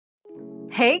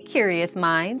Hey, curious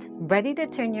minds, ready to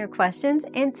turn your questions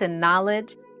into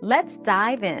knowledge? Let's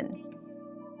dive in.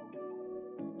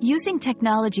 Using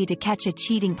technology to catch a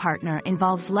cheating partner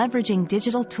involves leveraging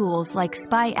digital tools like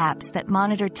spy apps that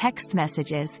monitor text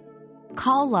messages,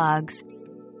 call logs,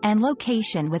 and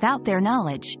location without their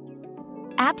knowledge.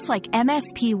 Apps like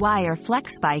MSPY or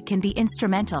FlexSpy can be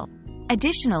instrumental.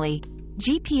 Additionally,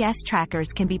 GPS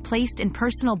trackers can be placed in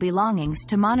personal belongings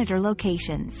to monitor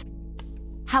locations.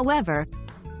 However,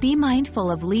 be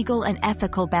mindful of legal and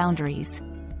ethical boundaries.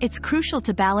 It's crucial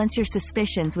to balance your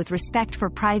suspicions with respect for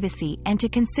privacy and to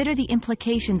consider the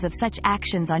implications of such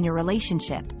actions on your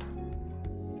relationship.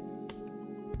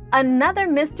 Another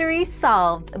mystery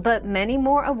solved, but many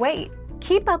more await.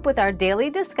 Keep up with our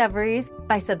daily discoveries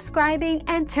by subscribing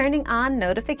and turning on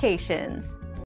notifications.